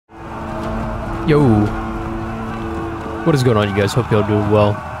Yo! What is going on, you guys? Hope y'all doing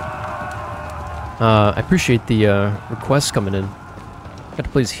well. I appreciate the requests coming in. Got to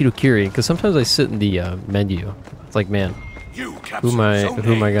play as Hitokiri, because sometimes I sit in the menu. It's like, man, who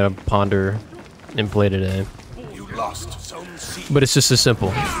am I gonna ponder and play today? But it's just as simple.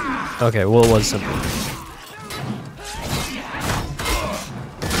 Okay, well, it was simple.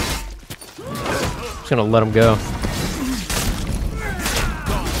 Just gonna let him go.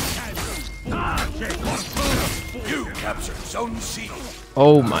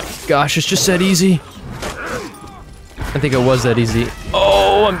 Oh my gosh, it's just that easy. I think it was that easy.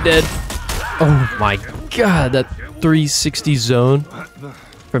 Oh, I'm dead. Oh my god, that 360 zone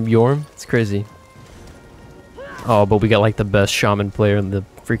from Yorm. It's crazy. Oh, but we got like the best shaman player in the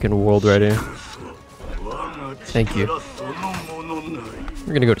freaking world right here. Thank you.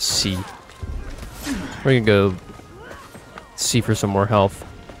 We're gonna go to C. We're gonna go C for some more health.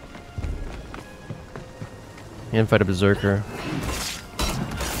 And fight a berserker.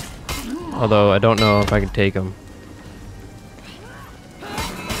 Although I don't know if I can take him.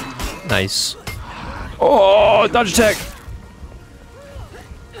 Nice. Oh, dodge attack!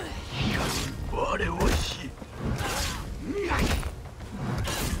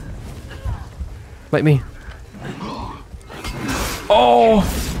 Bite me. Oh!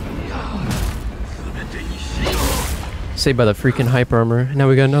 Saved by the freaking hype armor. Now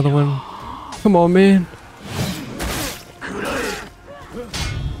we got another one. Come on, man.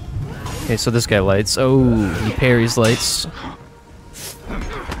 Okay, so this guy lights. Oh, he parries lights.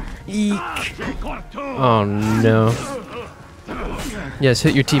 Eek. Oh no. Yes,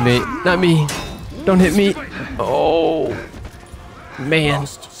 hit your teammate. Not me. Don't hit me. Oh. Man.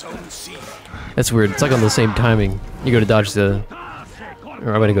 That's weird. It's like on the same timing. You go to dodge the...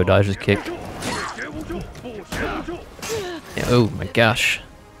 Or I'm gonna go dodge his kick. Yeah, oh my gosh.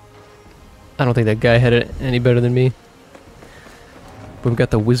 I don't think that guy had it any better than me. But we've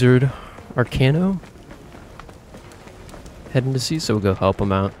got the wizard Arcano heading to sea, so we'll go help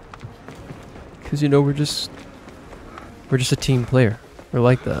him out. Cause you know we're just a team player. We're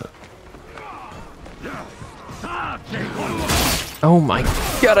like that. Oh my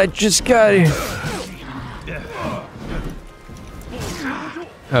god! I just got here.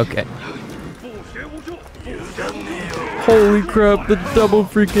 Okay. Holy crap! The double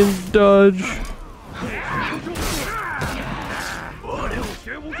freaking dodge.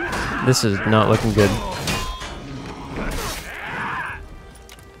 This is not looking good.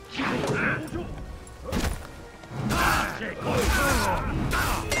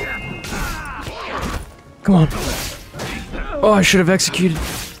 Come on. Oh, I should have executed.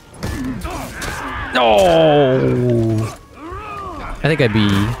 No. I think I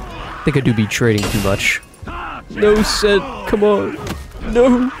do be trading too much. No set. Come on.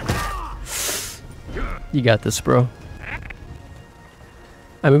 No. You got this, bro.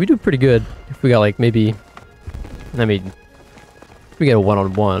 I mean, we do pretty good. If we got like maybe, I mean, we get a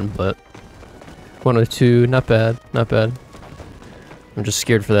 1-on-1, but 1-on-2, not bad, not bad. I'm just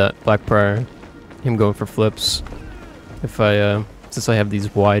scared for that Black Prior, him going for flips. If I, since I have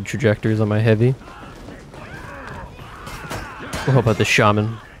these wide trajectories on my heavy. We'll help out the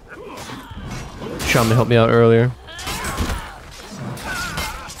shaman. Shaman helped me out earlier.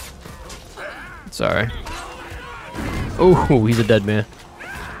 Sorry. Oh, he's a dead man.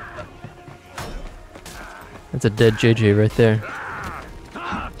 That's a dead JJ right there.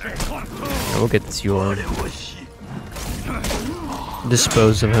 Yeah, we'll get this Yorm.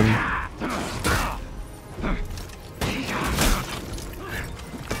 Dispose of him.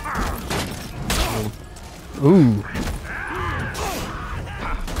 Ooh.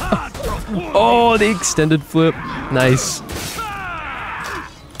 Oh, the extended flip. Nice.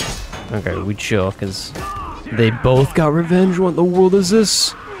 Okay, we chill, because they both got revenge. What in the world is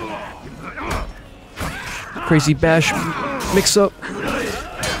this? Crazy bash mix up.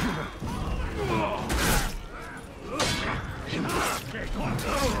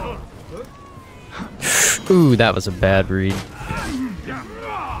 Ooh, that was a bad read.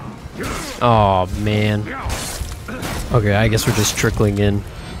 Oh man. Okay, I guess we're just trickling in.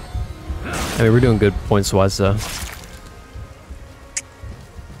 I mean, we're doing good points wise though.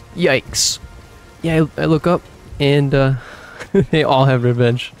 Yikes. Yeah, I look up and they all have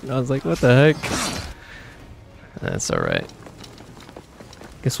revenge. I was like, what the heck? That's alright.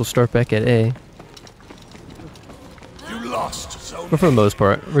 Guess we'll start back at A. But for the most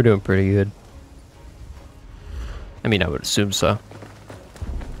part, we're doing pretty good. I mean, I would assume so.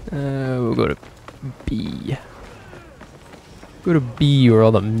 We'll go to B. Go to B where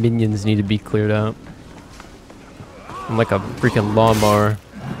all the minions need to be cleared out. I'm like a freaking lawnmower.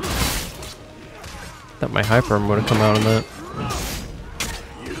 Thought my hyper arm would have come out on that.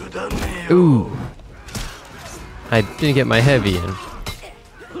 Ooh. I didn't get my heavy in.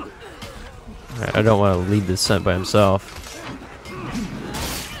 I don't want to lead this scent by himself.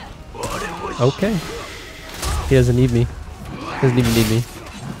 Okay. He doesn't need me. Doesn't even need me.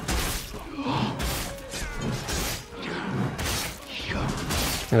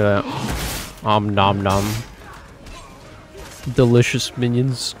 Look at that. Nom nom. Delicious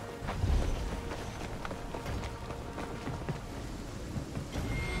minions.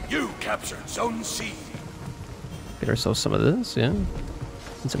 You captured Zone C. Get ourselves some of this, yeah.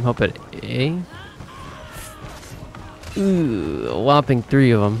 Need some help at A. Ooh, a whopping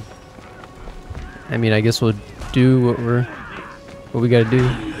 3 of them. I mean, I guess we'll do what we gotta do.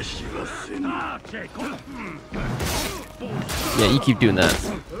 Yeah, you keep doing that.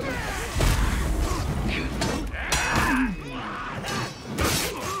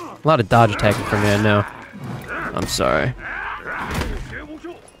 A lot of dodge attacking from me, I know. I'm sorry.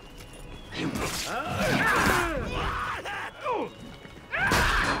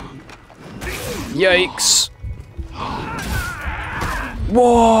 Yikes.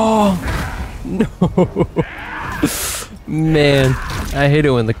 Whoa! No. Man, I hate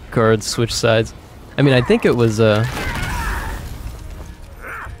it when the cards switch sides. I mean, I think it was or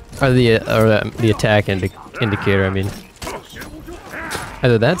the attack indicator. I mean,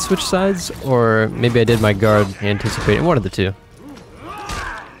 either that switched sides, or maybe I did my guard anticipating. One of the two.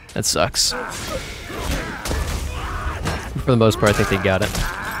 That sucks. For the most part, I think they got it.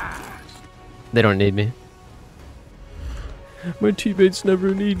 They don't need me. My teammates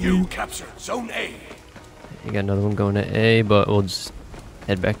never need me. You captured Zone A. You got another one going to A, but we'll just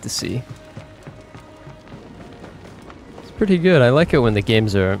head back to C. It's pretty good. I like it when the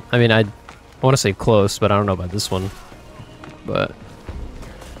games are... I mean, I want to say close, but I don't know about this one. But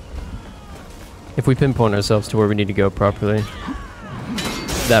if we pinpoint ourselves to where we need to go properly,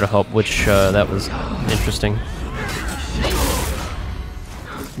 that'll help, which that was interesting.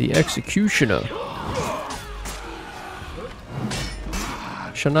 The Executioner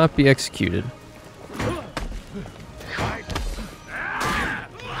shall not be executed.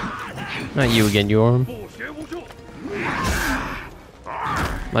 Not you again, Yorm.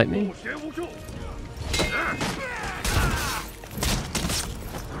 Light me.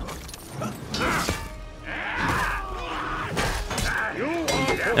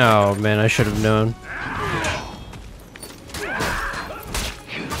 Oh man, I should have known.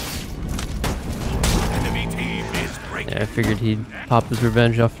 Yeah, I figured he'd pop his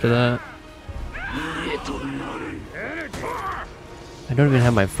revenge after that. I don't even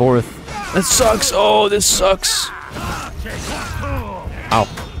have my 4th. That sucks! Oh, this sucks! Ow.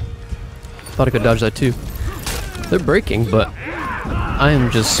 Thought I could dodge that too. They're breaking, but I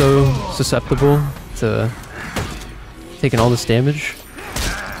am just so susceptible to taking all this damage.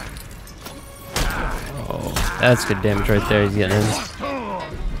 Oh, that's good damage right there. He's getting in.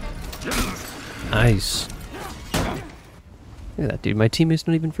 Nice. Look at that, dude. My teammates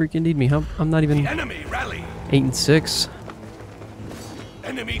don't even freaking need me. I'm not even 8 and 6.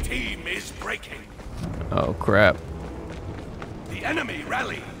 Enemy team is breaking. Oh crap. The enemy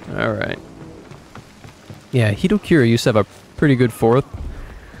rally. All right. Yeah, Hitokira used to have a pretty good 4th,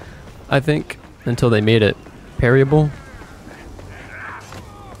 I think, until they made it parryable.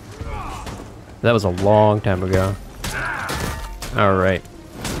 That was a long time ago. All right.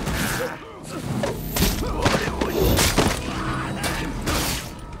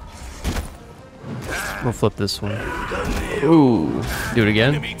 We'll flip this one. Ooh. Do it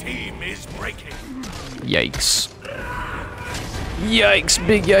again. Yikes. Yikes,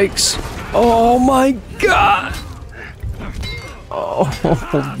 big yikes. Oh my god.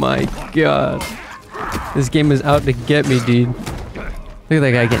 Oh my god. This game is out to get me, dude. Look at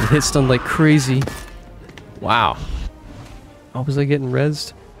that guy getting hit stunned like crazy. Wow. Oh, was I getting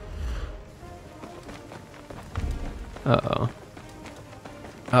rezzed? Uh-oh.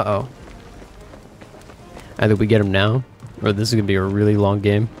 Uh-oh. Either we get him now, or this is going to be a really long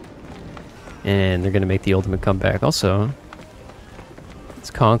game. And they're going to make the ultimate comeback. Also,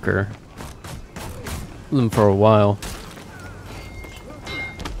 let's conquer them for a while.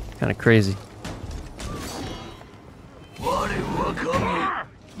 Kind of crazy.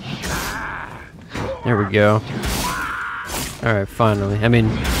 There we go. Alright, finally. I mean,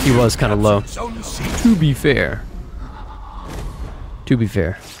 he was kind of low. To be fair. To be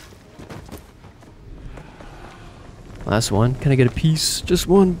fair. Last one. Can I get a piece? Just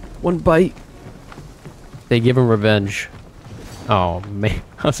one bite. They give him revenge. Oh, man.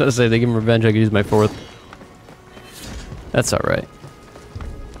 I was gonna say, they give him revenge, I could use my 4th. That's alright.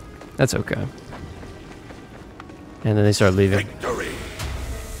 That's okay. And then they start leaving. Victory.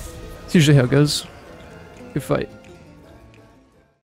 It's usually how it goes. Good fight.